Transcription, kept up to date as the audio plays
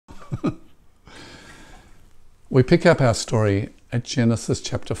We pick up our story at Genesis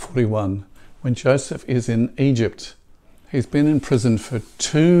chapter 41 when Joseph is in Egypt. He's been in prison for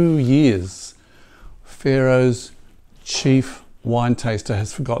 2 years. Pharaoh's chief wine taster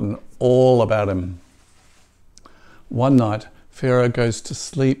has forgotten all about him. One night, Pharaoh goes to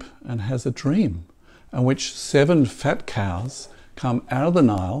sleep and has a dream in which 7 fat cows come out of the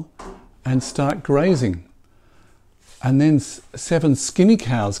Nile and start grazing. And then 7 skinny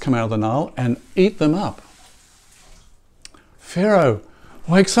cows come out of the Nile and eat them up. Pharaoh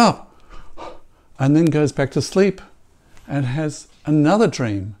wakes up and then goes back to sleep and has another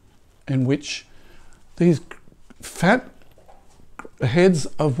dream in which these fat heads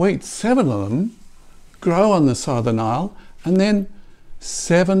of wheat, 7 of them, grow on the side of the Nile, and then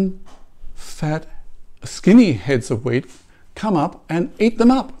 7 fat, skinny heads of wheat come up and eat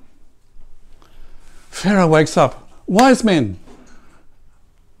them up. Pharaoh wakes up. Wise men,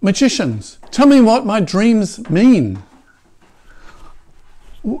 magicians, tell me what my dreams mean.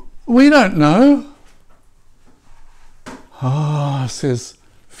 We don't know. Ah, says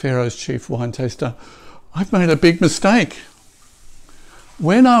Pharaoh's chief wine taster, I've made a big mistake.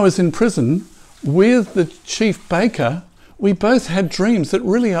 When I was in prison with the chief baker, we both had dreams that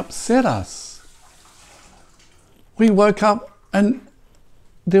really upset us. We woke up and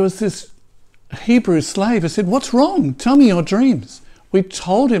there was this Hebrew slave who said, what's wrong? Tell me your dreams. We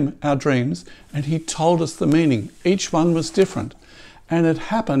told him our dreams and he told us the meaning. Each one was different. And it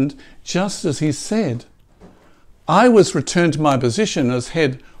happened just as he said. I was returned to my position as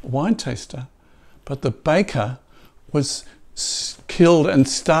head wine taster, but the baker was killed and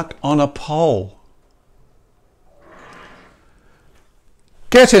stuck on a pole.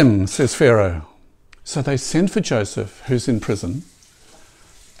 Get him, says Pharaoh. So they send for Joseph, who's in prison,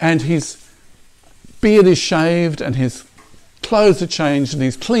 and his beard is shaved and his clothes are changed and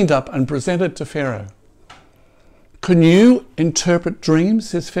he's cleaned up and presented to Pharaoh. Can you interpret dreams,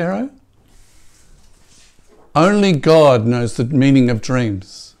 says Pharaoh? Only God knows the meaning of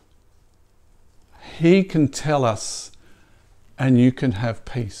dreams. He can tell us and you can have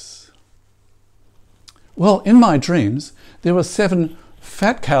peace. Well, in my dreams, there were 7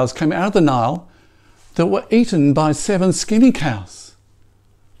 fat cows came out of the Nile that were eaten by 7 skinny cows.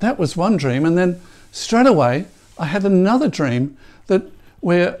 That was one dream. And then straight away, I had another dream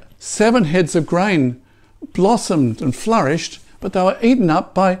where 7 heads of grain blossomed and flourished, but they were eaten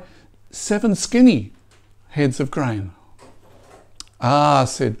up by 7 skinny heads of grain. Ah,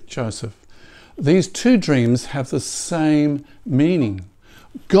 said Joseph, these 2 dreams have the same meaning.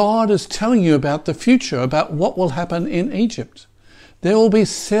 God is telling you about the future, about what will happen in Egypt. There will be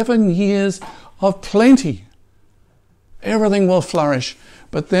 7 years of plenty. Everything will flourish,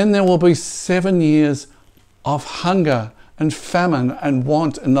 but then there will be 7 years of hunger and famine and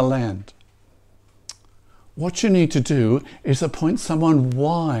want in the land. What you need to do is appoint someone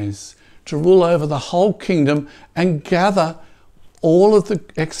wise to rule over the whole kingdom and gather all of the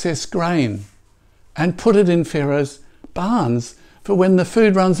excess grain and put it in Pharaoh's barns for when the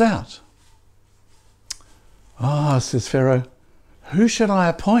food runs out. Ah, says Pharaoh, who should I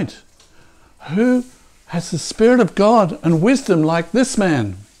appoint? Who has the Spirit of God and wisdom like this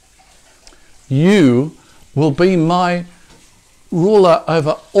man? You will be my ruler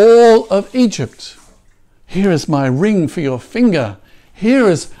over all of Egypt. Here is my ring for your finger. Here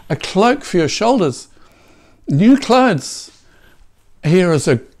is a cloak for your shoulders. New clothes. Here is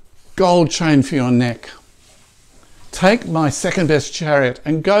a gold chain for your neck. Take my second best chariot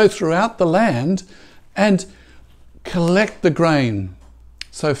and go throughout the land and collect the grain.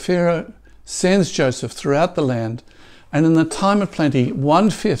 So Pharaoh sends Joseph throughout the land, and in the time of plenty,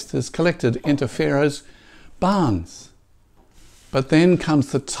 1/5 is collected into Pharaoh's barns. But then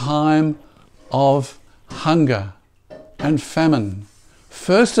comes the time of hunger and famine.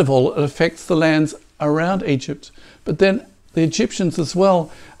 First of all, it affects the lands around Egypt, but then the Egyptians as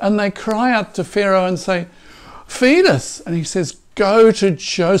well. And they cry out to Pharaoh and say, feed us. And he says, go to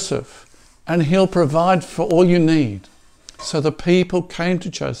Joseph and he'll provide for all you need. So the people came to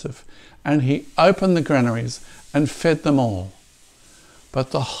Joseph and he opened the granaries and fed them all.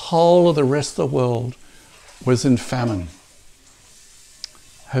 But the whole of the rest of the world was in famine.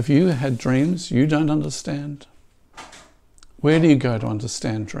 Have you had dreams you don't understand? Where do you go to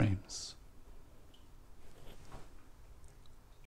understand dreams?